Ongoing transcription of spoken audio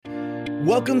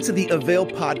Welcome to the Avail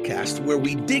Podcast, where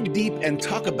we dig deep and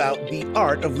talk about the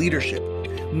art of leadership.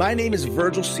 My name is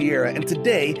Virgil Sierra, and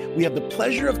today we have the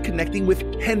pleasure of connecting with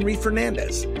Henry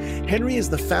Fernandez. Henry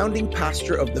is the founding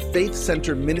pastor of the Faith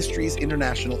Center Ministries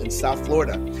International in South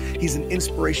Florida. He's an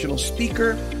inspirational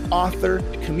speaker, author,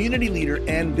 community leader,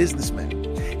 and businessman.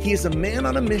 He is a man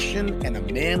on a mission and a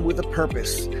man with a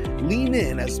purpose. Lean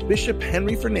in as Bishop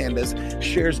Henry Fernandez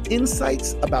shares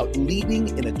insights about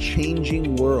leading in a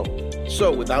changing world.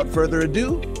 So without further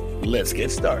ado, let's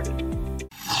get started.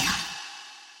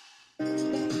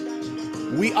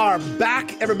 We are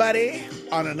back, everybody,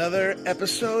 on another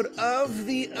episode of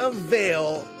the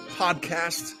Avail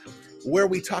Podcast, where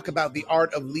we talk about the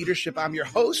art of leadership. I'm your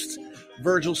host,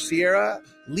 Virgil Sierra,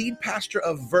 lead pastor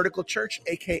of Vertical Church,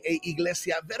 aka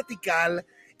Iglesia Vertical,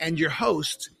 and your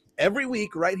host every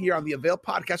week right here on the Avail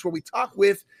Podcast, where we talk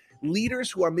with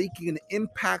leaders who are making an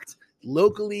impact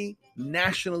locally,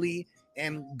 nationally,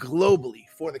 and globally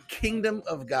for the kingdom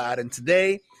of God. And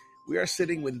today we are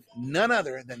sitting with none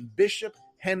other than Bishop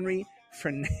Henry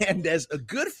Fernandez, a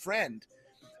good friend,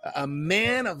 a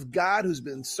man of God who's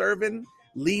been serving,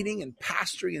 leading, and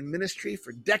pastoring in ministry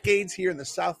for decades here in the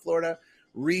South Florida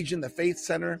region, the Faith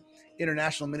Center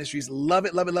International Ministries. Love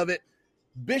it, love it, love it.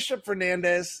 Bishop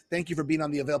Fernandez, thank you for being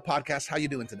on the Avail Podcast. How you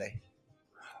doing today?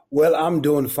 Well, I'm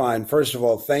doing fine. First of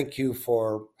all, thank you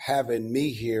for having me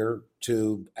here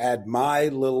to add my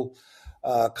little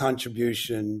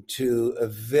contribution to a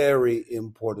very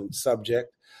important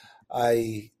subject.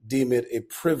 I deem it a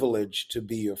privilege to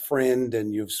be your friend,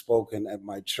 and you've spoken at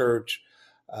my church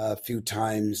a few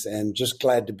times, and just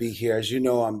glad to be here. As you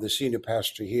know, I'm the senior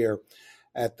pastor here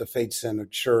at the Faith Center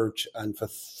Church, and for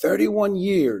 31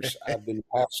 years I've been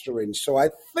pastoring. So I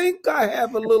think I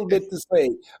have a little bit to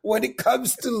say when it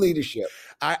comes to leadership.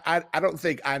 I don't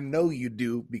think I know you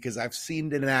do, because I've seen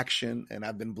it in action, and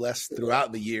I've been blessed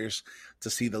throughout the years to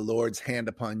see the Lord's hand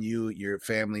upon you, your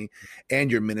family,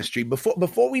 and your ministry.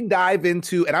 Before we dive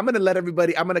into, and I'm going to let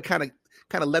everybody, I'm going to kind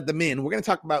of let them in. We're going to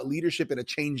talk about leadership in a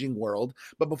changing world.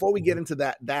 But before we get into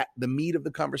that the meat of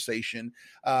the conversation,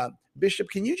 Bishop,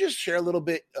 can you just share a little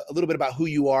bit about who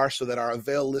you are, so that our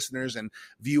Avail listeners and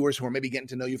viewers who are maybe getting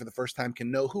to know you for the first time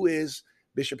can know who is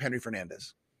Bishop Henry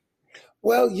Fernandez?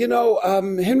 Well,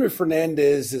 Henry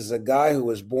Fernandez is a guy who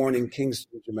was born in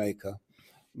Kingston, Jamaica,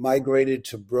 migrated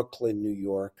to Brooklyn, New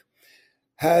York,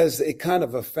 has a kind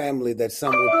of a family that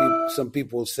some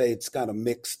people say it's kind of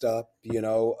mixed up.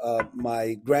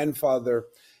 My grandfather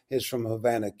is from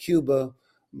Havana, Cuba.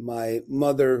 My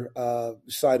mother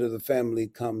side of the family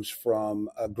comes from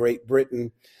Great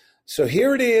Britain. So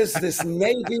here it is, this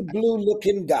navy blue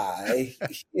looking guy,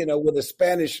 with a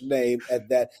Spanish name at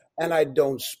that. And I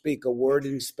don't speak a word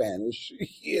in Spanish.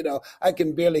 I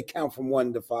can barely count from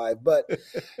 1 to 5. But,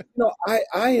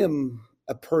 I am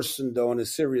a person, though, on a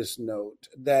serious note,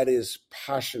 that is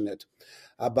passionate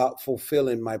about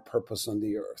fulfilling my purpose on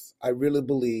the earth. I really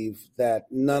believe that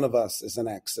none of us is an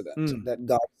accident, that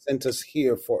God sent us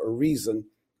here for a reason.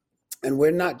 And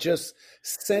we're not just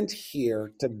sent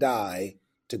here to die,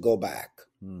 to go back.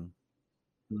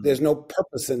 There's no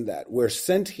purpose in that. We're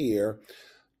sent here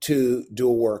to do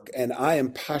a work. And I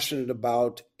am passionate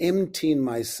about emptying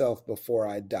myself before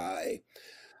I die.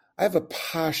 I have a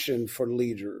passion for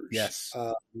leaders. Yes.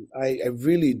 I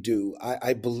really do.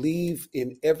 I believe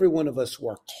in every one of us who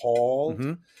are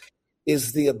called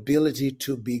is the ability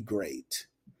to be great.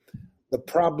 The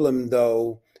problem,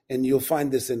 though, and you'll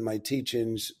find this in my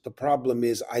teachings, the problem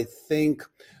is I think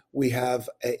we have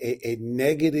a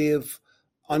negative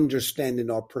understanding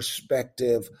or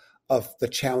perspective of the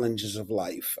challenges of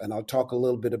life. And I'll talk a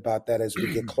little bit about that as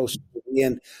we get closer to the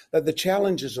end, that the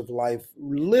challenges of life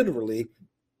literally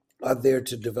are there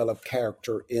to develop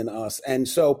character in us. And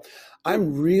so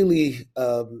I'm really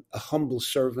a humble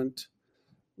servant,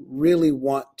 really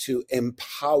want to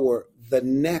empower the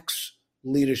next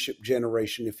leadership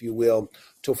generation, if you will,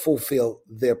 to fulfill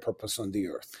their purpose on the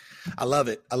earth. I love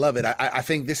it. I love it. I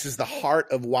think this is the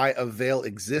heart of why Avail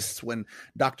exists. When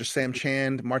Dr. Sam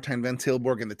Chand, Martijn van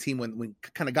Tilburg, and the team, when we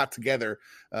kind of got together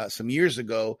some years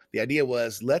ago, the idea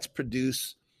was, let's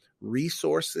produce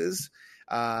resources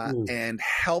and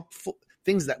helpful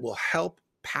things that will help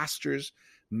pastors,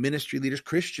 ministry leaders,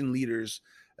 Christian leaders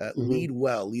lead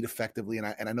well, lead effectively, and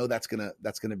I know that's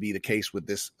gonna be the case with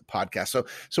this podcast.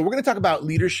 So we're gonna talk about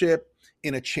leadership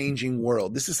in a changing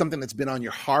world. This is something that's been on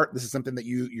your heart. This is something that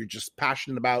you're just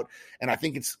passionate about, and I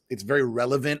think it's very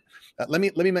relevant. Let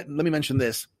me mention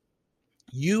this.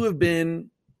 You have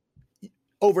been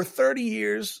over 30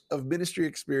 years of ministry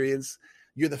experience,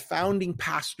 You're the founding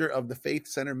pastor of the Faith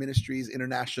Center Ministries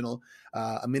International,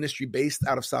 a ministry based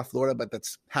out of South Florida, but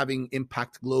that's having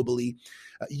impact globally.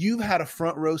 You've had a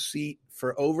front row seat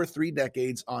for over 3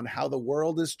 decades on how the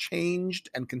world has changed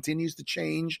and continues to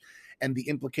change and the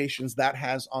implications that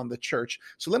has on the church.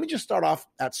 So let me just start off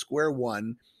at square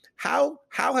one. How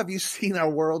have you seen our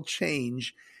world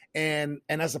change? And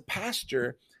as a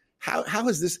pastor, how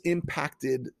has this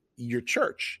impacted your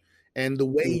church and the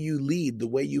way you lead, the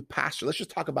way you pastor? Let's just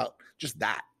talk about just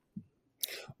that.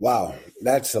 Wow,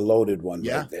 that's a loaded one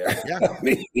right there. Yeah. I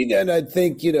mean, and I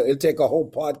think, it'll take a whole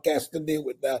podcast to deal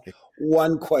with that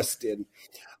one question.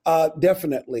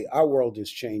 Definitely, our world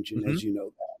is changing, as you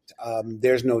know that.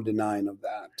 There's no denying of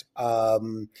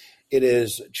that. It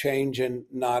is changing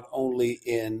not only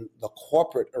in the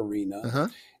corporate arena,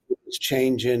 it's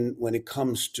changing when it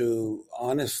comes to,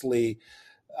 honestly,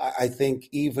 I think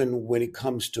even when it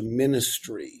comes to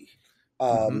ministry.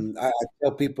 I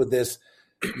tell people this: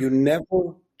 you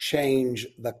never change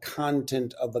the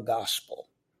content of the gospel.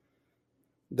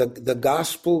 The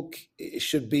gospel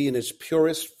should be in its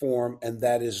purest form, and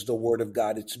that is the word of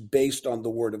God. It's based on the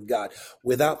word of God.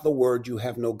 Without the word, you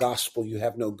have no gospel, you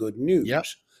have no good news. Yep.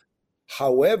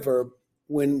 However,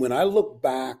 when I look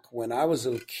back, when I was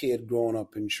a kid growing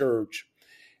up in church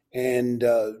and,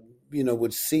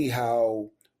 would see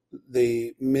how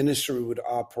the ministry would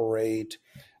operate,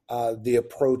 the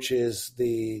approaches,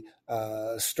 the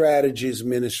strategies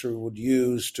ministry would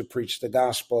use to preach the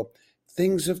gospel,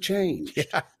 things have changed.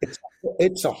 Yeah.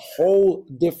 It's a whole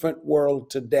different world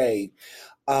today.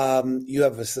 You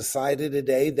have a society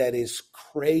today that is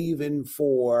craving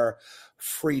for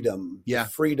freedom,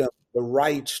 the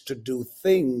rights to do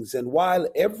things. And while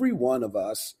every one of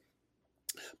us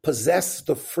possess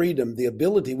the freedom, the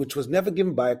ability, which was never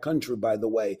given by a country, by the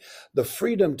way, the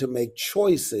freedom to make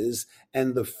choices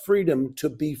and the freedom to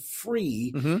be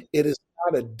free, it is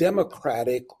not a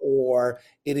democratic, or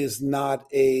it is not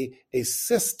a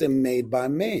system made by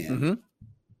man.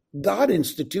 God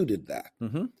instituted that.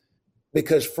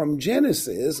 Because from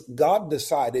Genesis, God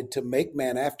decided to make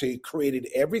man after he created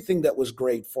everything that was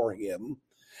great for him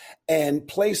and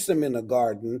placed them in a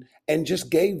garden and just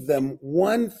gave them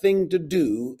one thing to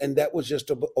do, and that was just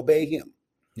to obey him.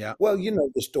 Yeah. Well, you know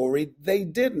the story. They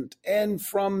didn't. And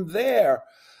from there,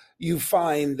 you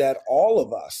find that all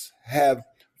of us have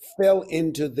fell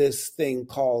into this thing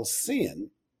called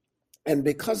sin. And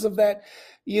because of that,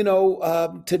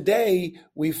 today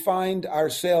we find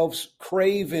ourselves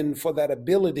craving for that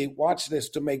ability, watch this,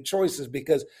 to make choices,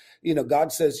 because,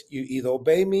 God says you either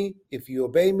obey me. If you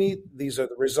obey me, these are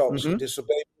the results. You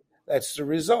disobey me, that's the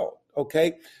result.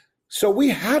 Okay. So we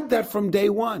had that from day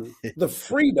one, the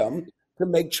freedom to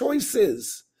make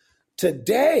choices.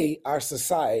 Today, our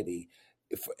society,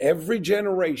 for every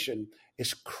generation,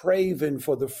 is craving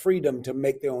for the freedom to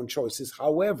make their own choices.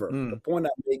 However, the point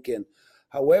I'm making,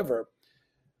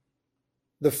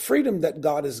 the freedom that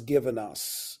God has given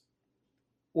us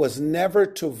was never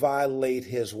to violate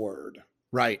his word.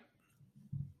 Right.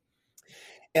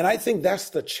 And I think that's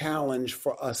the challenge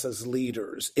for us as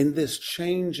leaders in this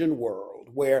changing world,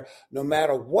 where no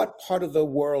matter what part of the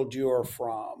world you're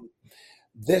from,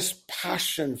 this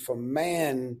passion for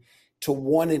man to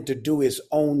wanting to do his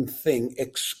own thing,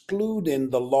 excluding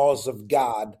the laws of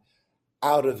God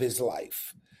out of his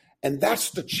life. And that's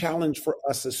the challenge for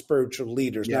us as spiritual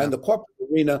leaders. Yeah. Now, in the corporate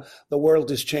arena, the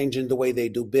world is changing the way they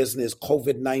do business.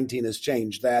 COVID-19 has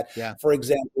changed that. Yeah. For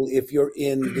example, if you're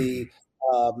in the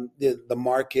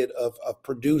market of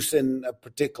producing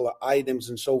particular items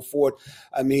and so forth,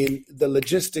 I mean, the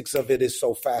logistics of it is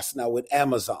so fast now with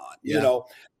Amazon. Yeah.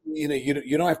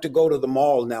 You don't have to go to the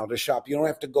mall now to shop. You don't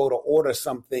have to go to order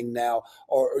something now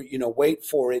or wait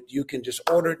for it. You can just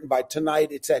order it, and by tonight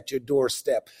it's at your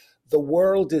doorstep. The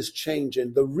world is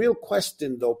changing. The real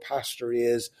question, though, Pastor,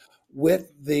 is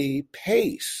with the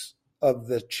pace of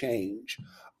the change,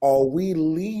 are we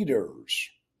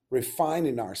leaders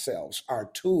refining ourselves, our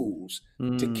tools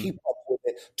to keep up with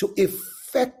it, to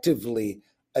effectively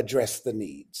address the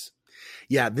needs?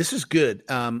 Yeah, this is good.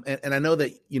 And I know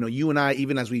that, you and I,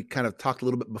 even as we kind of talked a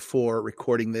little bit before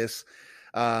recording this,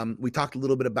 we talked a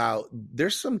little bit about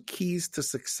there's some keys to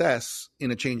success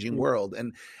in a changing world.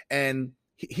 And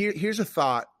here's a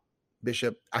thought,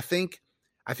 Bishop. I think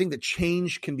that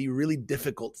change can be really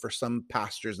difficult for some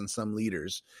pastors and some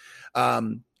leaders.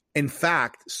 In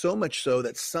fact, so much so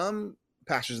that some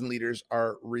pastors and leaders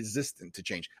are resistant to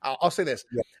change. I'll say this.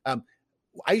 Yeah.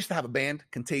 I used to have a band,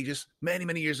 Contagious, many,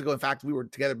 many years ago. In fact, we were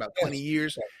together about 20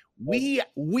 years. We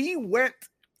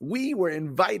were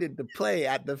invited to play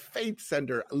at the Faith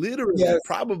Center, literally,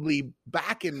 probably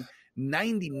back in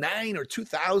 99 or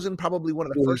 2000, probably one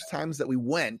of the Yeah. first times that we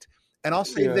went. And I'll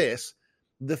say Yeah. this,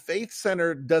 the Faith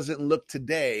Center doesn't look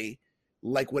today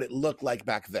like what it looked like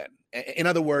back then. In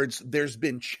other words, there's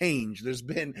been change. There's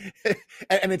been,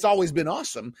 and it's always been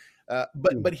awesome.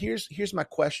 But here's my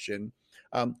question.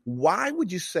 Why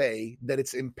would you say that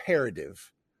it's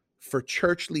imperative for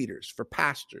church leaders, for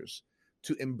pastors,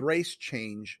 to embrace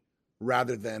change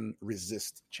rather than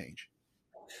resist change?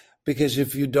 Because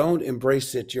if you don't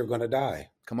embrace it, you're going to die.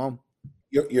 Come on.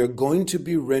 You're going to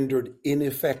be rendered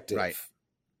ineffective. Right.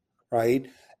 Right.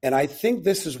 And I think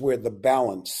this is where the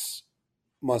balance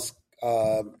must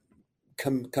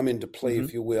come into play,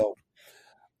 if you will.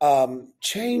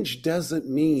 Change doesn't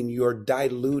mean you're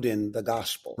diluting the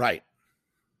gospel. Right.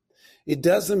 It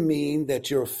doesn't mean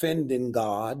that you're offending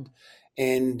God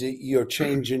and you're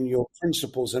changing your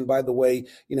principles. And by the way,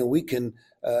 we can,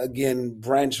 again,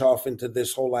 branch off into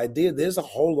this whole idea. There's a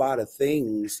whole lot of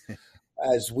things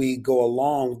as we go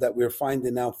along that we're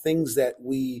finding out, things that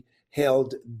we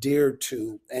held dear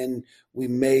to, and we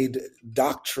made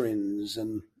doctrines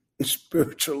and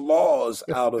spiritual laws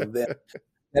out of them.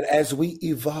 That as we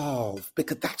evolve,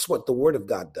 because that's what the Word of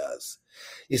God does.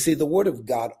 You see, the Word of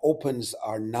God opens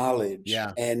our knowledge,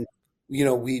 and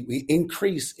we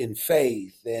increase in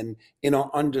faith and in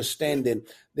our understanding.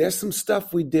 There's some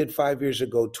stuff we did 5 years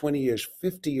ago, 20 years,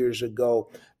 50 years ago,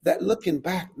 that looking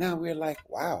back now we're like,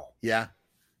 wow,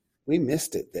 we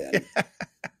missed it then.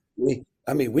 we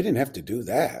didn't have to do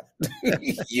that.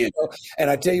 And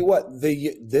I tell you what,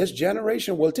 this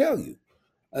generation will tell you.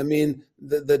 I mean,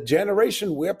 the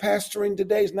generation we're pastoring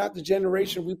today is not the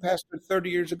generation we pastored 30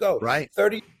 years ago. Right.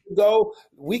 30 years ago,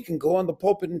 we can go on the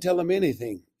pulpit and tell them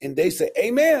anything. And they say,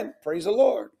 amen, praise the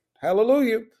Lord,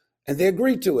 hallelujah. And they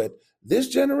agree to it. This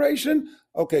generation,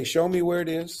 okay, show me where it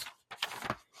is.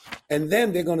 And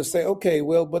then they're going to say, okay,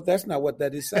 well, but that's not what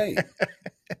that is saying.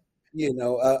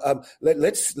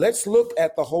 Let's look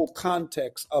at the whole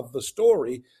context of the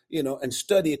story, and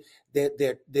study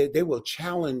it. They will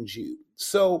challenge you.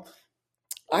 So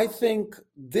I think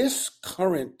this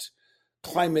current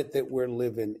climate that we're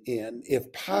living in,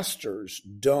 if pastors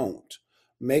don't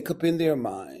make up in their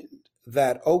mind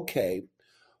that, okay,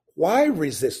 why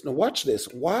resist? Now watch this.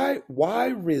 Why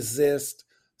resist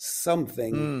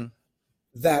something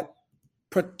that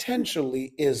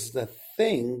potentially is the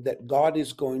thing that God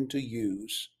is going to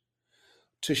use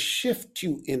to shift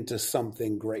you into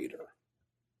something greater?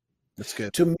 That's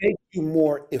good. To make you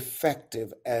more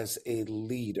effective as a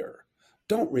leader.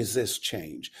 Don't resist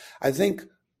change. I think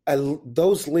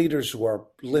those leaders who are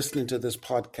listening to this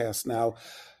podcast now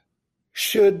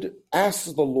should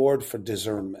ask the Lord for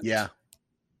discernment. Yeah.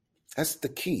 That's the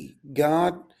key.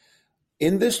 God,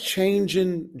 in this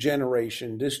changing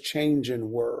generation, this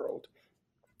changing world,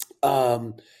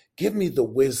 give me the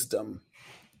wisdom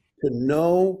to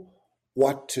know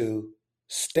what to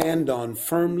stand on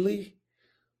firmly,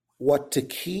 what to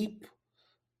keep,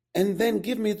 and then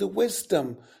give me the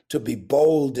wisdom to be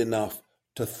bold enough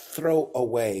to throw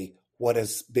away what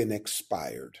has been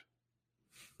expired.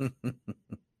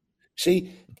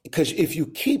 See, because if you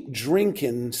keep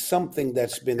drinking something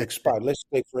that's been expired, let's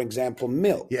say, for example,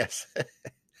 milk. Yes.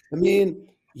 I mean,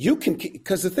 you can,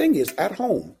 because the thing is, at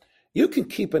home, you can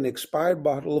keep an expired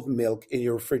bottle of milk in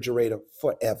your refrigerator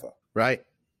forever. Right.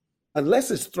 Unless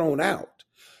it's thrown out.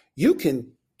 You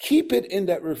can keep it in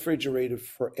that refrigerator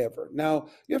forever. Now,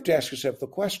 you have to ask yourself, the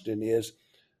question is,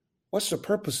 what's the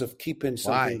purpose of keeping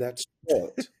something that's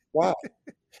spoiled? Why?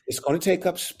 It's going to take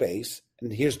up space.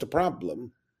 And here's the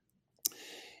problem.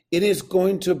 It is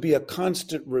going to be a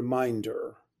constant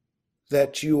reminder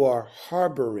that you are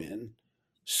harboring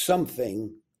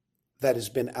something that has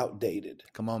been outdated.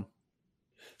 Come on.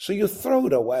 So you throw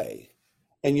it away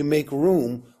and you make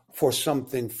room for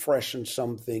something fresh and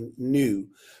something new.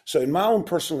 So in my own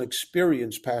personal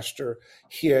experience, Pastor,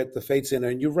 here at the Faith Center,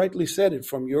 and you rightly said it,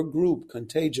 from your group,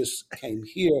 Contagious came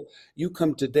here, you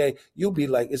come today, you'll be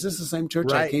like, is this the same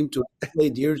church I came to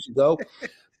 8 years ago?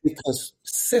 Because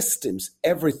systems,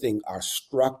 everything, our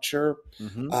structure,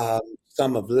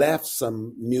 some have left,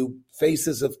 some new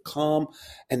faces have come,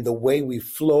 and the way we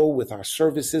flow with our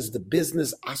services, the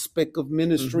business aspect of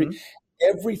ministry,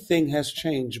 everything has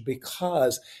changed,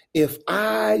 because if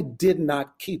I did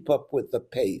not keep up with the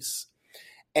pace,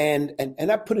 and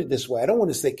I put it this way, I don't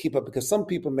want to say keep up, because some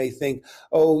people may think,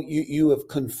 oh, you have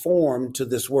conformed to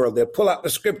this world. They'll pull out the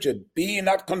scripture, be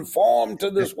not conformed to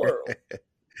this world,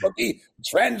 but be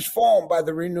transformed by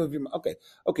the renewal of your mind.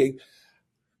 Okay.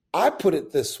 I put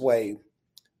it this way.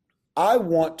 I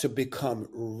want to become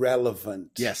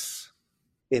relevant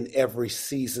in every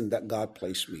season that God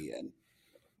placed me in.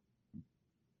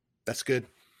 That's good.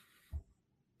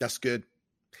 That's good.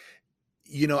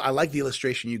 You know, I like the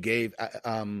illustration you gave.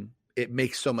 It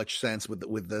makes so much sense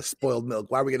with the spoiled milk.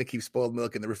 Why are we going to keep spoiled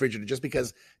milk in the refrigerator? Just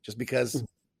because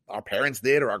our parents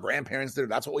did or our grandparents did.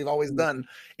 That's what we've always done.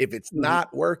 If it's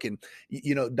not working,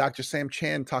 you know, Dr. Sam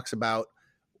Chand talks about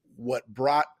what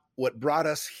brought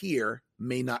us here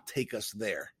may not take us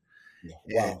there.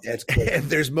 Wow, that's good. And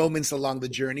there's moments along the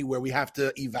journey where we have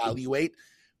to evaluate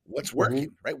what's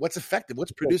working, right? What's effective,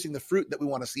 what's producing the fruit that we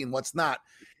want to see and what's not.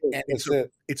 And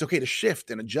it's okay to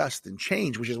shift and adjust and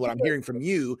change, which is what I'm hearing from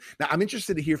you. Now, I'm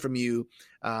interested to hear from you,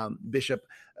 Bishop,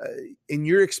 in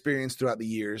your experience throughout the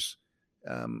years.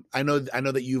 I know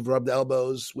that you've rubbed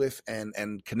elbows with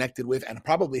and connected with and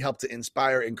probably helped to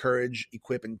inspire, encourage,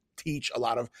 equip, and teach a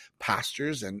lot of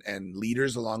pastors and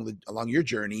leaders along your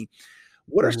journey.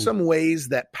 What are some ways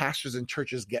that pastors and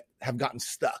churches have gotten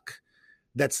stuck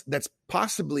that's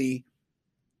possibly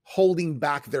holding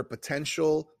back their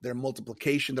potential, their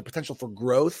multiplication, the potential for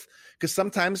growth? Because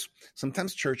sometimes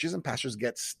churches and pastors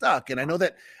get stuck. And I know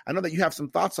that you have some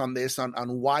thoughts on this, on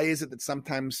why is it that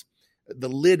sometimes the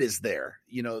lid is there,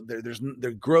 you know,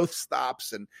 their growth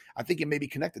stops. And I think it may be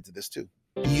connected to this too.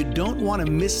 You don't want to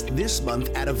miss this month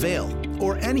at Avail,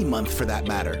 or any month for that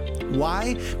matter.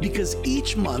 Why? Because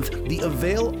each month, the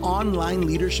Avail Online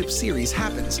Leadership Series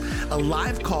happens, a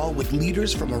live call with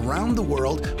leaders from around the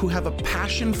world who have a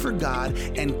passion for God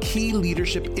and key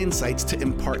leadership insights to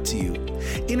impart to you.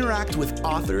 Interact with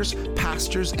authors,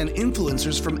 pastors, and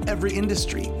influencers from every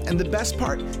industry. And the best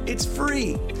part, it's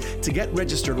free. To get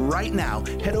registered right now,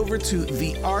 head over to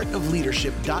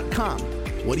theartofleadership.com.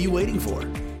 What are you waiting for?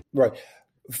 Right.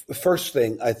 First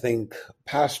thing, I think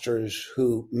pastors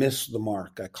who miss the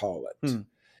mark, I call it,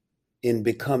 in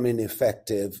becoming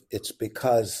effective, it's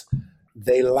because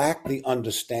they lack the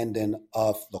understanding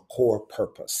of the core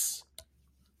purpose.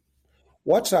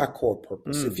 What's our core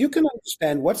purpose? If you can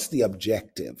understand what's the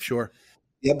objective. Sure.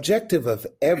 The objective of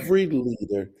every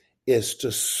leader is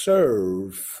to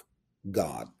serve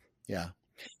God. Yeah.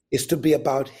 It's to be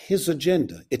about his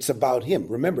agenda. It's about him.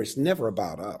 Remember, it's never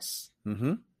about us.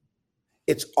 Mm-hmm.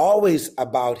 It's always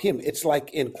about him. It's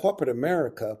like in corporate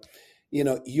America, you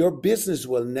know, your business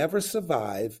will never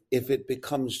survive if it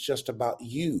becomes just about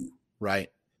you. Right.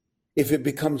 If it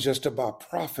becomes just about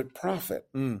profit.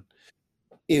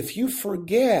 If you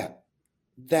forget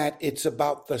that it's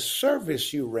about the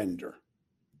service you render,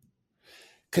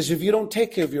 because if you don't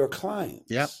take care of your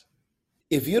clients,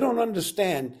 if you don't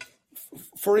understand,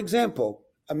 for example,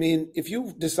 I mean, if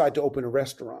you decide to open a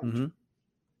restaurant,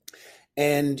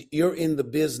 and you're in the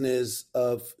business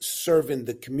of serving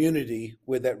the community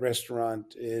where that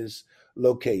restaurant is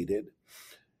located,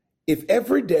 if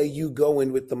every day you go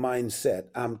in with the mindset,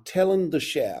 I'm telling the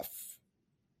chef,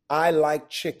 I like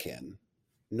chicken,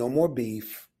 no more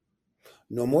beef,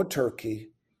 no more turkey,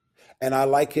 and I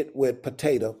like it with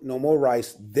potato, no more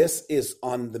rice. This is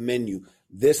on the menu.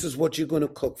 This is what you're going to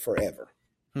cook forever.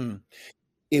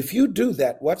 If you do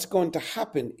that, what's going to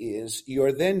happen is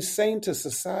you're then saying to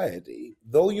society,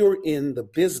 though you're in the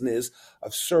business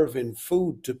of serving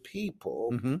food to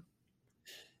people,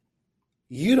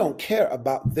 you don't care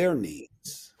about their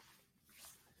needs.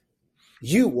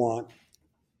 You want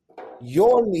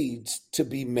your needs to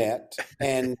be met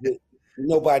and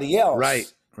nobody else.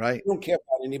 Right. You don't care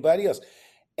about anybody else.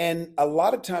 And a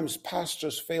lot of times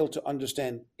pastors fail to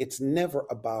understand it's never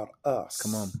about us.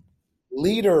 Come on.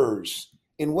 Leaders,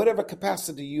 in whatever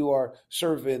capacity you are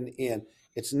serving in,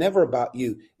 it's never about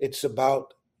you. It's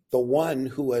about the one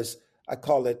who has, I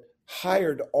call it,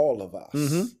 hired all of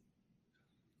us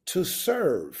to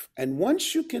serve. And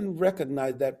once you can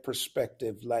recognize that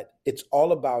perspective, like it's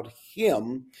all about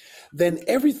him, then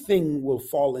everything will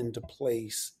fall into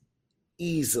place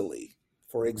easily.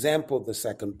 For example, the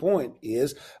second point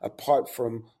is, apart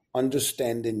from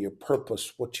understanding your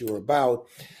purpose, what you're about,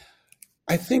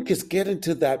 I think it's getting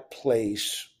to that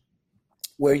place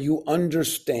where you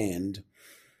understand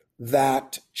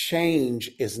that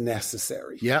change is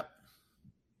necessary. Yep.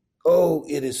 Oh,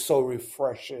 it is so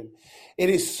refreshing. It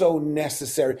is so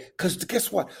necessary. Because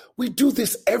guess what? We do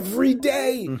this every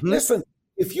day. Listen,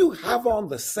 if you have on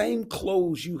the same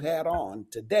clothes you had on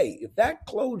today, if that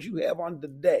clothes you have on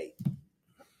today,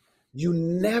 you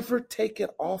never take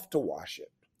it off to wash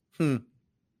it.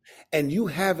 And you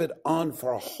have it on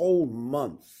for a whole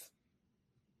month,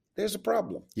 there's a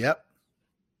problem. Yep.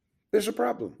 There's a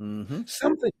problem.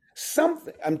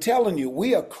 Something, I'm telling you,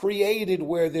 we are created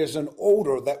where there's an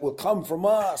odor that will come from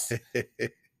us.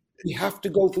 We have to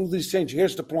go through these changes.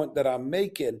 Here's the point that I'm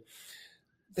making,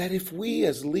 that if we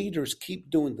as leaders keep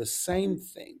doing the same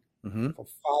thing for 5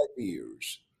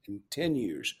 years and 10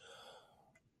 years,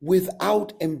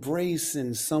 without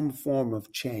embracing some form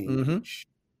of change, Mm-hmm.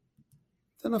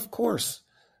 then of course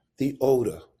the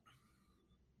odor.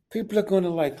 People are going to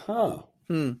like,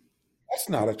 that's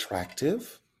not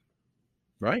attractive.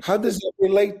 Right. How does it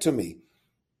relate to me?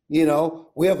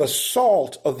 We have a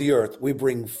salt of the earth. We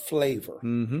bring flavor.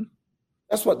 Mm-hmm.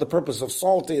 That's what the purpose of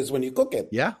salt is when you cook it.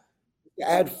 Yeah. You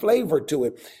add flavor to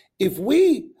it. If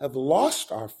we have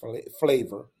lost our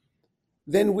flavor,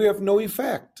 then we have no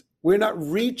effect. We're not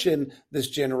reaching this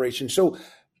generation. So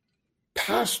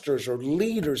pastors or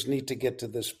leaders need to get to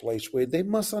this place where they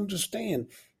must understand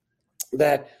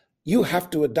that you have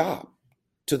to adapt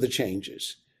to the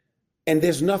changes. And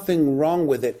there's nothing wrong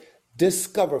with it.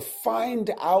 Find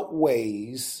out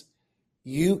ways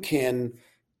you can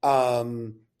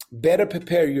better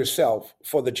prepare yourself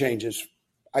for the changes.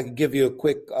 I can give you a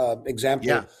quick example.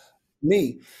 Yeah.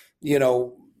 Me,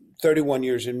 31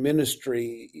 years in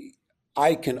ministry,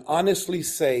 I can honestly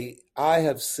say I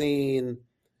have seen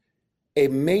a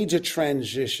major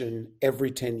transition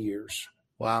every 10 years.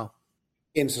 Wow.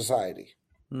 In society,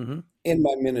 Mm-hmm. in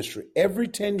my ministry. Every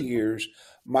 10 years,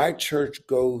 my church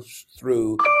goes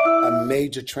through a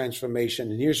major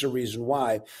transformation. And here's the reason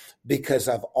why, because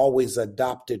I've always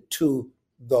adopted to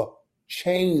the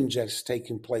change that's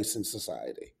taking place in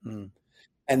society. Mm.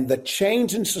 And the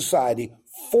change in society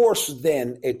forced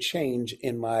then a change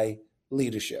in my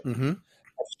leadership, Mm-hmm.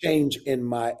 a change in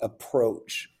my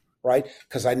approach, right?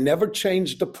 Because I never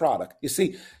changed the product. You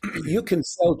see, you can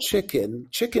sell chicken.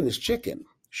 Chicken is chicken.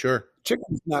 Sure. Chicken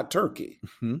is not turkey.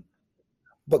 Mm-hmm.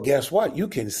 But guess what? You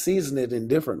can season it in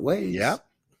different ways. Yeah.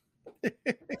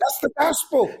 That's the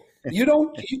gospel.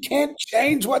 You can't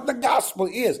change what the gospel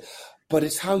is, but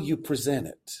it's how you present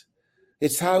it.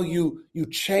 It's how you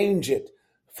change it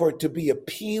for it to be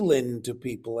appealing to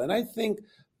people. And I think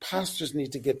pastors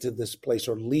need to get to this place,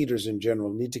 or leaders in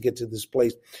general need to get to this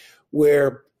place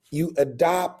where you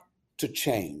adopt to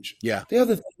change. Yeah. The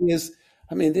other thing is,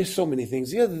 there's so many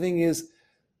things. The other thing is,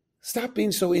 stop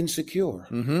being so insecure.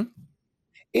 Mm-hmm.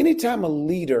 Anytime a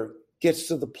leader gets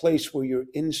to the place where you're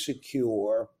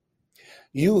insecure,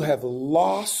 you have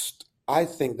lost, I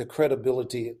think, the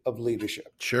credibility of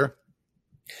leadership. Sure.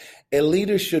 A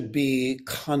leader should be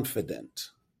confident,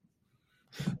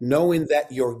 knowing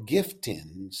that your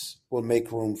giftings will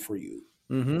make room for you.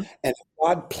 Mm-hmm. And if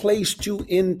God placed you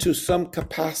into some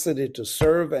capacity to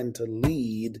serve and to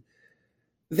lead,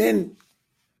 then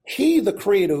He, the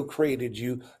creator who created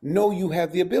you, know you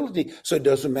have the ability. So it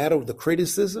doesn't matter the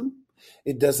criticism.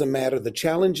 It doesn't matter the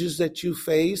challenges that you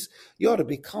face. You ought to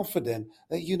be confident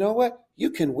that, you know what,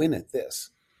 you can win at this.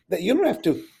 That you don't have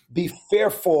to be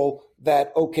fearful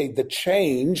that, okay, the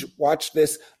change, watch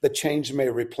this, the change may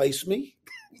replace me.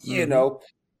 Mm-hmm.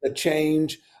 The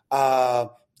change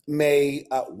may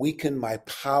weaken my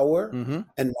power Mm-hmm.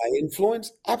 and my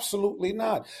influence? Absolutely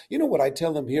not. You know what I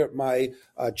tell them here at my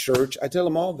church? I tell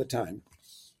them all the time.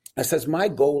 I says, my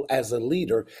goal as a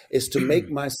leader is to make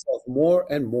myself more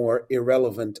and more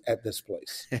irrelevant at this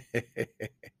place.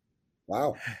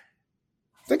 Wow.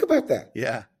 Think about that.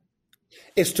 Yeah.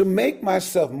 It's to make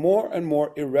myself more and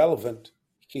more irrelevant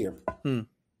here.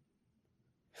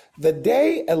 The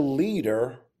day a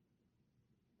leader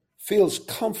feels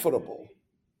comfortable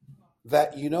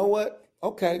that, you know what,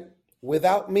 okay,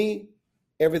 without me,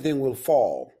 everything will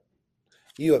fall,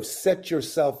 you have set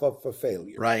yourself up for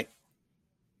failure. Right.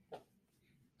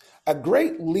 A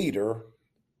great leader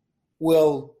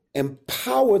will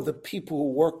empower the people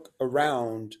who work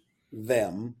around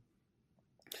them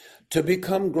to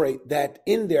become great, that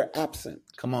in their absence,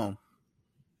 Come on.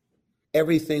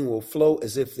 everything will flow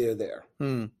as if they're there.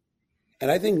 Hmm. And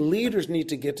I think leaders need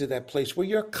to get to that place where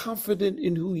you're confident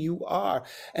in who you are.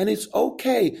 And it's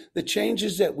okay. The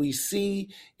changes that we see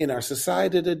in our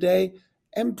society today,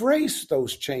 embrace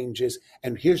those changes.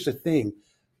 And here's the thing,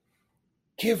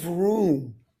 give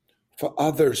room for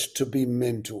others to be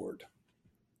mentored.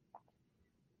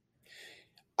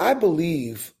 I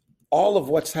believe all of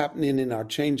what's happening in our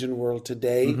changing world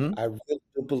today, Mm-hmm. I really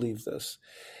do believe this.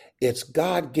 It's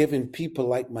God giving people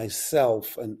like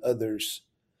myself and others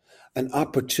an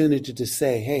opportunity to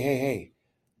say, hey,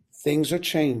 things are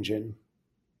changing.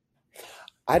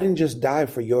 I didn't just die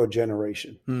for your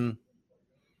generation. Mm.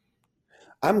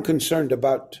 I'm concerned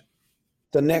about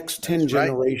the next 10 That's right.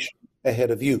 generations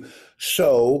ahead of you.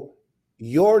 So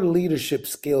your leadership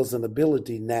skills and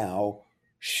ability now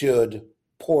should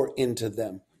pour into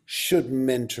them, should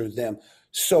mentor them.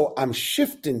 So I'm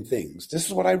shifting things. This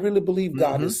is what I really believe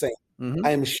God Mm-hmm. is saying. Mm-hmm. I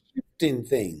am shifting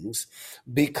things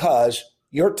because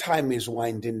your time is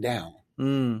winding down.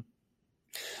 Mm.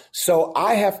 So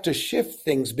I have to shift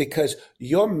things because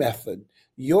your method,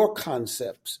 your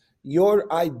concepts,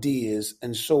 your ideas,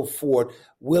 and so forth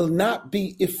will not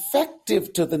be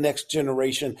effective to the next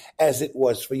generation as it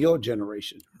was for your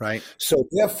generation. Right. So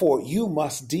therefore, you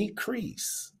must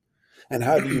decrease. And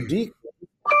how do you decrease?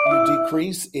 You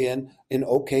decrease in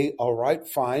okay, all right,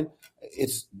 fine.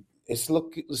 It's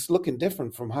looking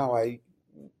different from how I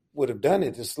would have done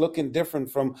it. It's looking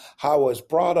different from how I was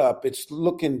brought up. It's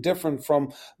looking different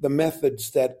from the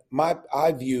methods that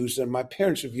I've used and my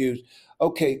parents have used.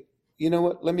 Okay, you know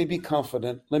what? Let me be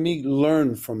confident. Let me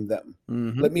learn from them.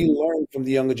 Mm-hmm. Let me learn from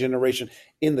the younger generation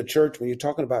in the church. When you're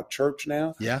talking about church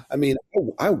now, yeah, I mean,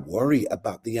 I worry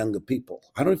about the younger people.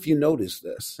 I don't know if you notice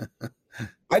this.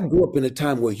 I grew up in a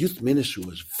time where youth ministry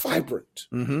was vibrant.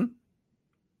 Mm-hmm.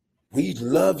 We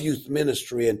love youth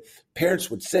ministry, and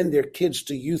parents would send their kids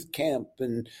to youth camp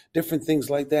and different things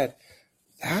like that.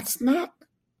 That's not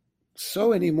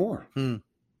so anymore.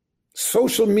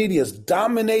 Social media has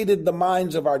dominated the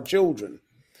minds of our children,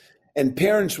 and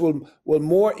parents will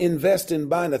more invest in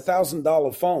buying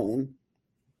 $1,000 phone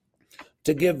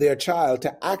to give their child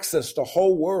to access the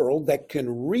whole world that can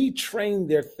retrain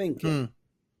their thinking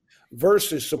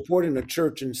versus supporting a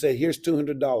church and say, here's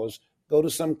 $200, go to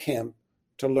some camp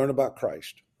to learn about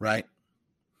Christ. Right.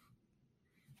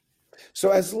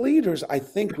 So as leaders, I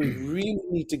think we really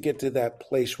need to get to that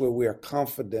place where we are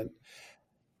confident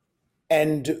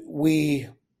and we,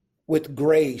 with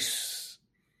grace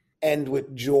and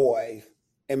with joy,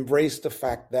 embrace the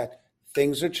fact that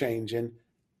things are changing.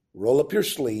 Roll up your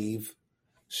sleeve,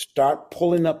 start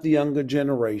pulling up the younger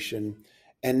generation,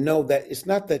 and know that it's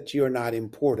not that you're not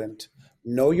important.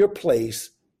 Know your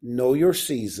place, know your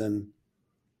season.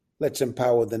 Let's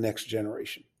empower the next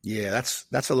generation. Yeah,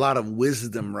 that's a lot of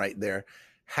wisdom right there.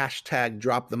 Hashtag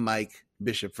drop the mic,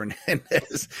 Bishop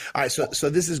Fernandez. All right, so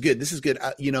this is good. This is good.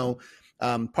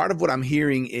 Part of what I'm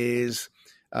hearing is,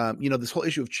 this whole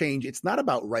issue of change. It's not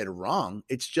about right or wrong.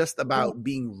 It's just about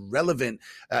being relevant.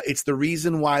 It's the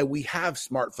reason why we have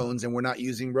smartphones and we're not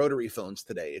using rotary phones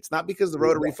today. It's not because the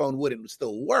rotary phone wouldn't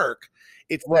still work.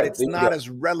 It's that it's not as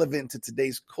relevant to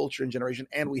today's culture and generation.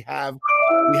 And we have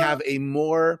a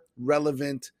more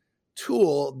relevant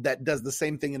tool that does the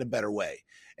same thing in a better way.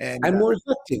 And more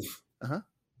effective.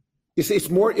 You see, it's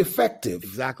more effective.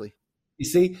 Exactly. You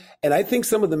see, and I think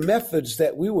some of the methods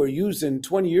that we were using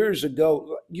 20 years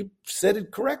ago, you said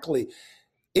it correctly,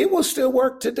 it will still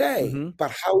work today, but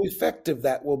how effective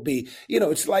that will be.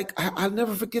 It's like, I'll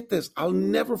never forget this. I'll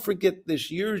never forget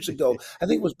this years ago. I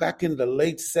think it was back in the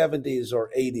late 70s or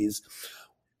 80s.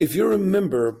 If you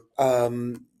remember,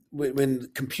 when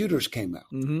computers came out,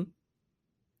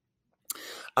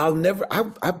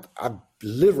 I've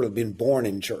literally been born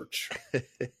in church.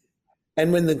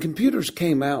 And when the computers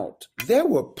came out, there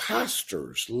were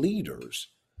pastors, leaders,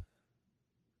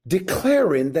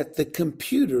 declaring that the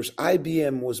computers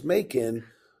IBM was making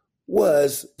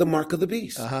was the mark of the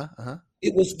beast.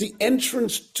 It was the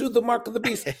entrance to the mark of the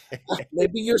beast.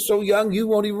 Maybe you're so young, you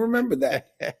won't even remember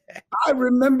that. I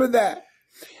remember that.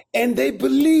 And they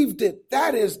believed it.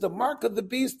 That is the mark of the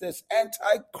beast. That's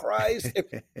Antichrist.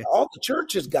 All the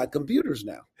churches got computers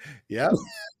now. Yep.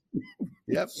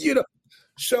 Yep.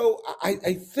 So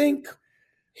I think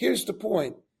here's the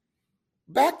point.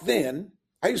 Back then,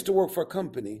 I used to work for a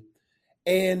company,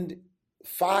 and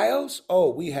files,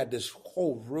 we had this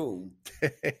whole room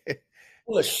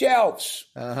full of shelves.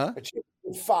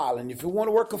 File. And if you want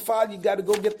to work a file, you got to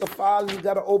go get the file, and you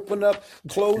got to open up,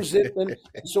 close it, and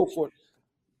so forth.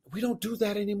 We don't do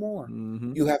that anymore.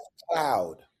 You have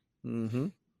cloud.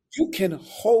 You can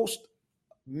host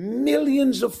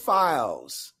millions of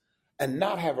files and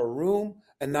not have a room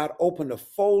and not open a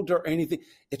folder or anything.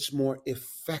 It's more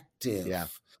effective. Yeah.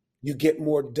 You get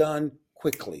more done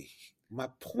quickly. My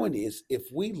point is, if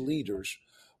we leaders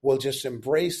will just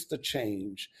embrace the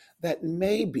change, that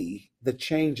maybe the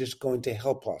change is going to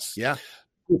help us to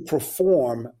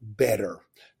perform better,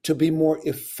 to be more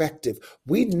effective.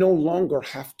 We no longer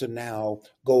have to now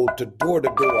go to door,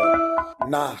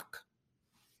 knock,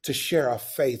 to share our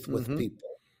faith with people.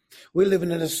 We're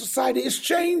living in a society, it's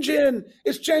changing.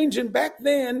 It's changing. Back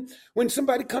then, when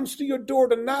somebody comes to your door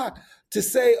to knock, to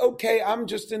say, okay, I'm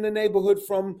just in the neighborhood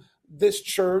from this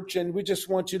church, and we just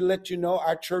want you to let you know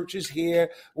our church is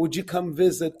here. Would you come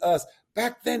visit us?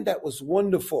 Back then, that was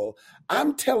wonderful.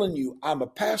 I'm telling you, I'm a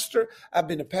pastor. I've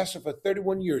been a pastor for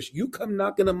 31 years. You come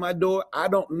knocking on my door, I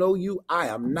don't know you. I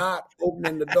am not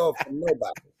opening the door for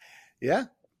nobody. Yeah.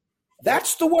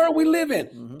 That's the world we live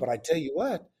in. But I tell you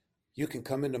what, you can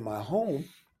come into my home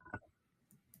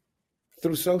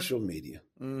through social media.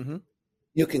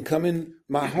 You can come in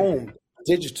my home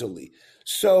digitally.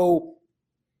 So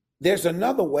there's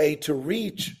another way to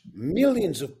reach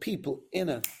millions of people in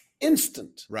an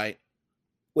instant Right.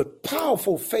 with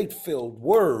powerful, faith-filled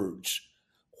words.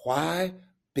 Why?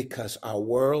 Because our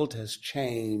world has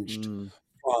changed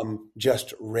from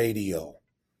just radio,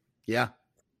 Yeah.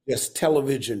 just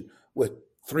television with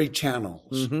 3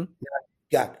 channels.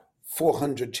 Got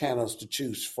 400 channels to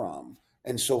choose from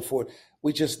and so forth.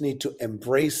 We just need to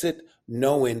embrace it,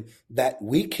 knowing that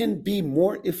we can be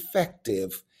more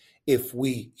effective if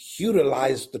we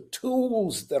utilize the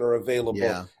tools that are available.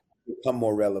 Yeah. Become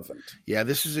more relevant. Yeah,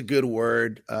 this is a good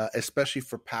word, especially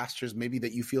for pastors, maybe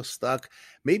that you feel stuck,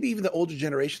 maybe even the older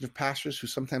generation of pastors who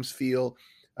sometimes feel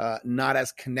not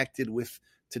as connected with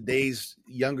today's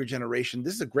younger generation.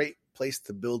 This is a great place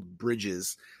to build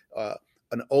bridges.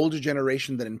 An older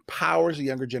generation that empowers a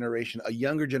younger generation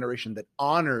that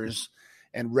honors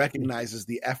and recognizes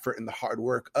the effort and the hard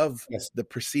work of the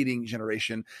preceding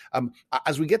generation.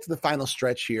 As we get to the final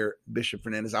stretch here, Bishop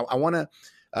Fernandez, I want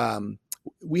to,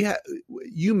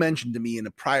 you mentioned to me in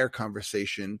a prior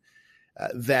conversation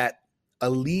that a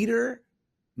leader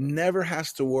never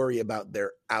has to worry about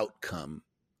their outcome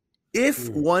if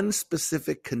one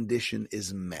specific condition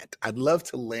is met. I'd love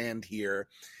to land here.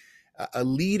 A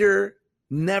leader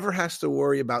never has to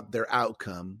worry about their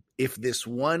outcome if this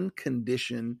one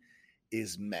condition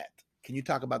is met. Can you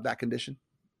talk about that condition?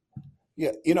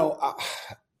 Yeah,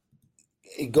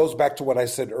 it goes back to what I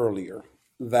said earlier,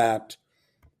 that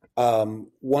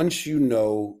once you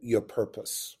know your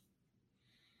purpose,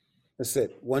 that's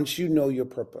it. Once you know your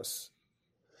purpose,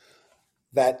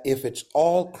 that if it's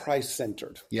all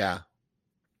Christ-centered,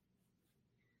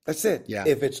 that's it. Yeah.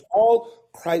 If it's all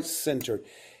Christ-centered,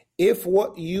 if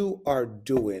what you are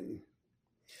doing,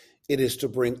 it is to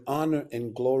bring honor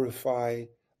and glorify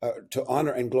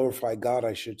God,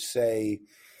 I should say,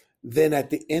 then at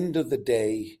the end of the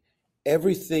day,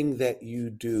 everything that you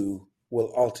do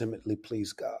will ultimately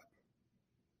please God.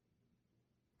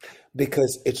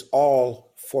 Because it's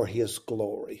all for his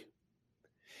glory.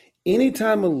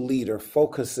 Anytime a leader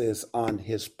focuses on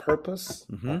his purpose,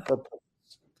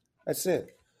 that's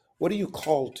it. What are you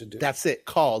called to do? That's it.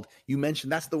 Called. You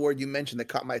mentioned, that's the word you mentioned that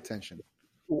caught my attention.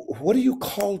 What are you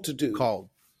called to do? Called.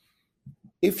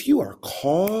 If you are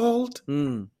called,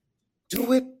 do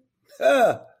it.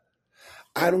 I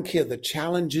don't care the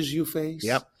challenges you face.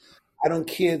 Yep. I don't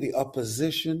care the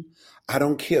opposition. I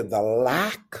don't care the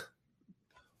lack.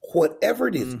 Whatever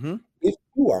it is, if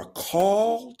you are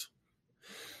called,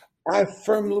 I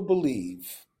firmly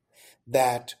believe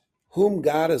that whom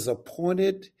God has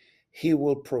appointed, he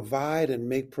will provide and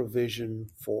make provision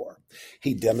for.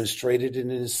 He demonstrated it in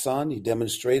his son. He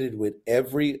demonstrated with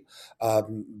every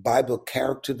Bible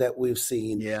character that we've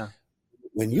seen. Yeah.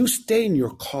 When you stay in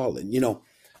your calling,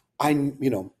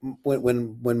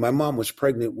 when my mom was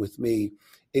pregnant with me,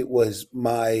 it was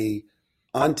my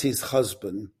auntie's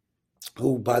husband,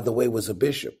 who, by the way, was a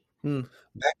bishop.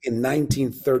 Back in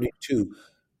 1932,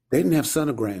 they didn't have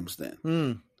sonograms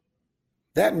then.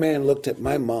 That man looked at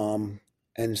my mom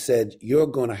and said, "You're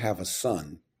going to have a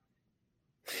son.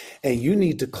 And you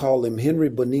need to call him Henry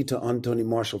Bonita Anthony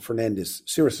Marshall Fernandez."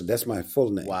 Seriously, that's my full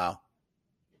name. Wow.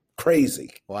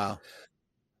 Crazy. Wow.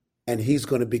 And he's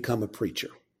going to become a preacher.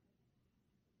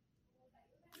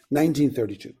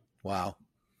 1932. Wow.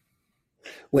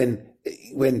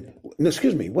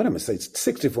 Excuse me, what am I saying?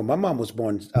 64. My mom was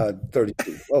born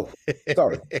 32. Oh,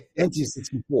 sorry.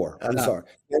 1964. I'm sorry.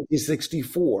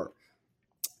 1964.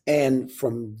 And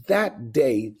from that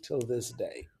day till this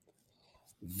day,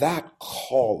 that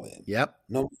calling,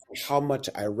 no matter how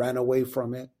much I ran away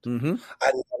from it, I didn't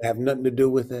have nothing to do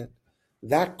with it.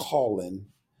 That calling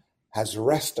has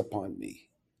rest upon me.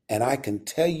 And I can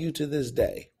tell you to this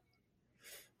day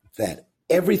that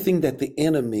everything that the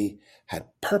enemy had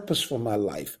purpose for my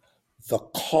life, the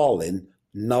calling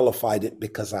nullified it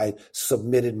because I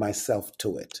submitted myself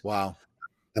to it. Wow.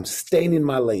 I'm staying in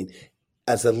my lane.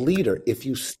 As a leader, if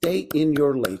you stay in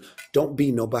your lane, don't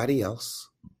be nobody else.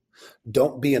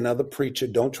 Don't be another preacher.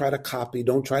 Don't try to copy.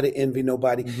 Don't try to envy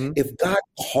nobody. If God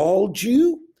called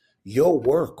you, your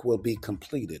work will be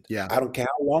completed. Yeah. I don't care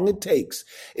how long it takes.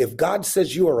 If God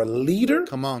says you are a leader,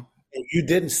 come on, and you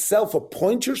didn't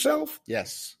self-appoint yourself,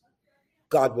 yes,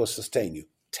 God will sustain you.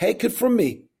 Take it from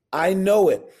me. I know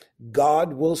it.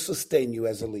 God will sustain you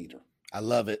as a leader. I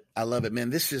love it. I love it,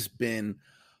 man. This has been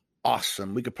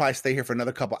awesome. We could probably stay here for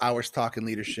another couple hours talking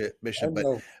leadership, Bishop,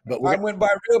 but I went by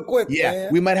real quick. Yeah,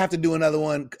 man. We might have to do another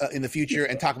one in the future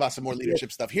and talk about some more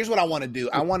leadership stuff. Here's what I want to do.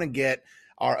 I want to get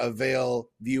our Avail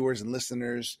viewers and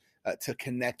listeners to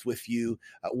connect with you.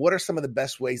 What are some of the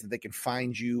best ways that they can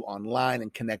find you online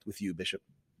and connect with you, Bishop?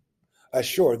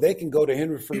 Sure. They can go to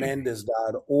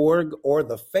henryfernandez.org or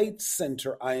the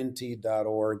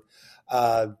faithcenterint.org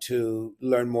to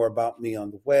learn more about me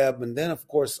on the web. And then, of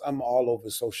course, I'm all over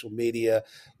social media,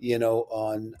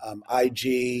 on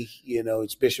IG,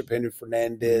 it's Bishop Henry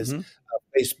Fernandez.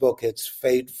 Facebook, it's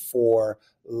Faith for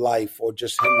Life or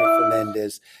just Henry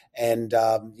Fernandez. And,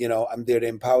 I'm there to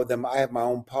empower them. I have my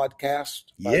own podcast,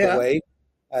 by the way.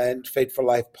 And Faith for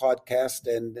Life podcast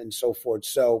and so forth.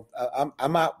 So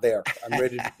I'm out there. I'm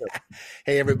ready to go.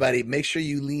 Hey, everybody, make sure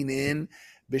you lean in.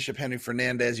 Bishop Henry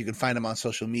Fernandez. You can find him on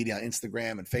social media, on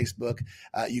Instagram and Facebook.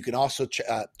 You can also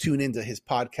tune into his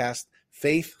podcast,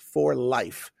 Faith for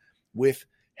Life with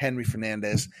Henry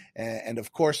Fernandez. And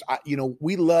of course,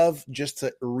 we love just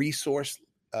to resource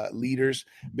leaders,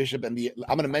 Bishop. And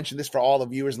I'm going to mention this for all the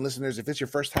viewers and listeners. If it's your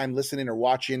first time listening or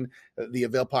watching the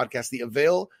Avail podcast, the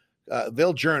Avail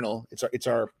Journal, it's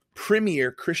our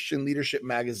premier Christian leadership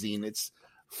magazine. It's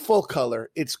full color,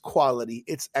 it's quality,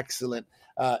 it's excellent.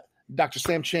 Dr.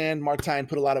 Sam Chan, Martine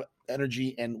put a lot of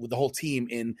energy and with the whole team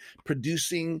in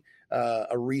producing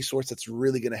a resource that's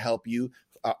really going to help you.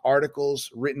 Articles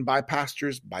written by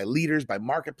pastors, by leaders, by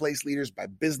marketplace leaders, by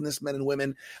businessmen and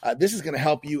women. This is going to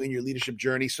help you in your leadership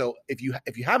journey. So if you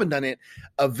haven't done it,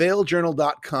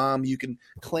 availjournal.com. You can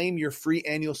claim your free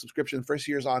annual subscription. The first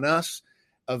year is on us.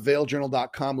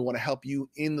 Availjournal.com. We want to help you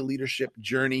in the leadership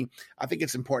journey. I think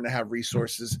it's important to have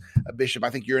resources. Bishop, I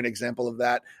think you're an example of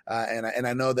that. And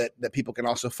I know that people can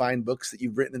also find books that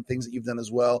you've written and things that you've done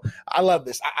as well. I love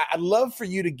this. I'd love for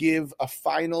you to give a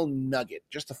final nugget,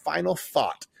 just a final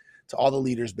thought to all the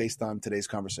leaders based on today's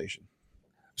conversation.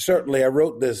 Certainly. I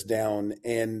wrote this down,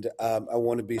 and I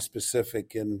want to be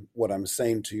specific in what I'm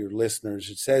saying to your listeners.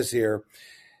 It says here,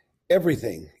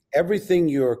 everything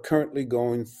you're currently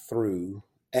going through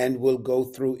and will go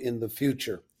through in the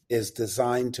future is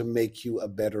designed to make you a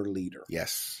better leader.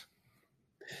 Yes.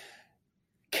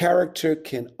 Character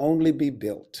can only be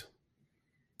built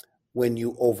when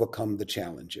you overcome the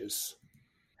challenges.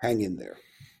 Hang in there.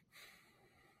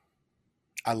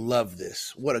 I love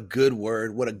this. What a good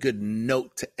word. What a good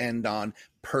note to end on.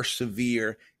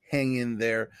 Persevere. Hang in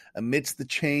there. Amidst the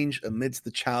change, amidst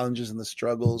the challenges and the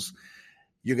struggles,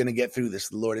 you're going to get through this.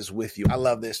 The Lord is with you. I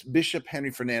love this. Bishop Henry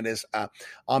Fernandez,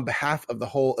 on behalf of the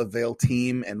whole Avail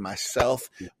team and myself,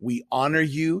 we honor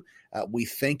you. We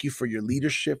thank you for your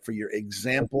leadership, for your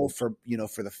example, for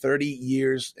the 30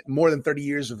 years, more than 30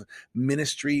 years of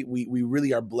ministry. We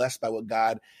really are blessed by what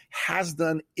God has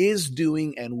done, is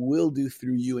doing, and will do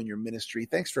through you and your ministry.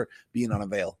 Thanks for being on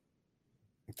Avail.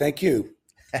 Thank you.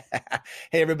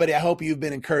 Hey, everybody, I hope you've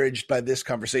been encouraged by this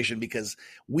conversation because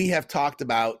we have talked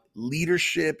about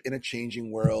leadership in a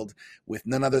changing world with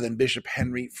none other than Bishop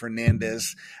Henry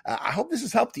Fernandez. I hope this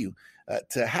has helped you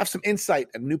to have some insight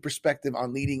and new perspective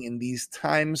on leading in these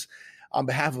times. On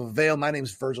behalf of Avail, my name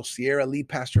is Virgil Sierra, lead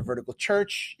pastor of Vertical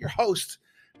Church, your host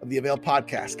of the Avail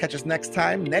podcast. Catch us next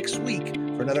week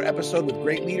for another episode with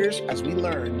great leaders as we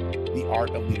learn the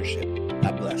art of leadership.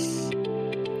 God bless.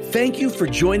 Thank you for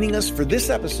joining us for this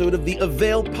episode of the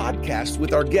Avail podcast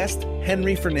with our guest,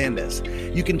 Henry Fernandez.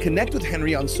 You can connect with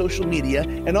Henry on social media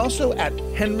and also at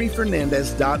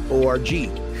henryfernandez.org.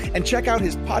 And check out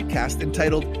his podcast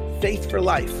entitled Faith for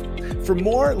Life. For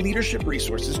more leadership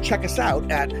resources, check us out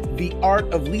at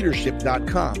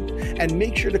theartofleadership.com. And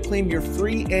make sure to claim your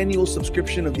free annual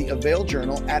subscription of the Avail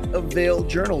Journal at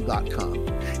availjournal.com.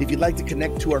 If you'd like to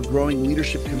connect to our growing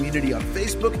leadership community on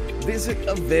Facebook, visit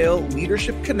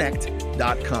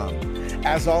availleadershipconnect.com.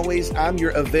 As always, I'm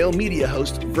your Avail Media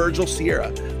host, Virgil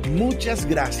Sierra. Muchas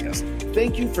gracias.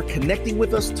 Thank you for connecting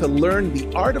with us to learn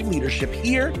the art of leadership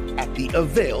here at the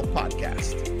Avail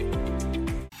Podcast.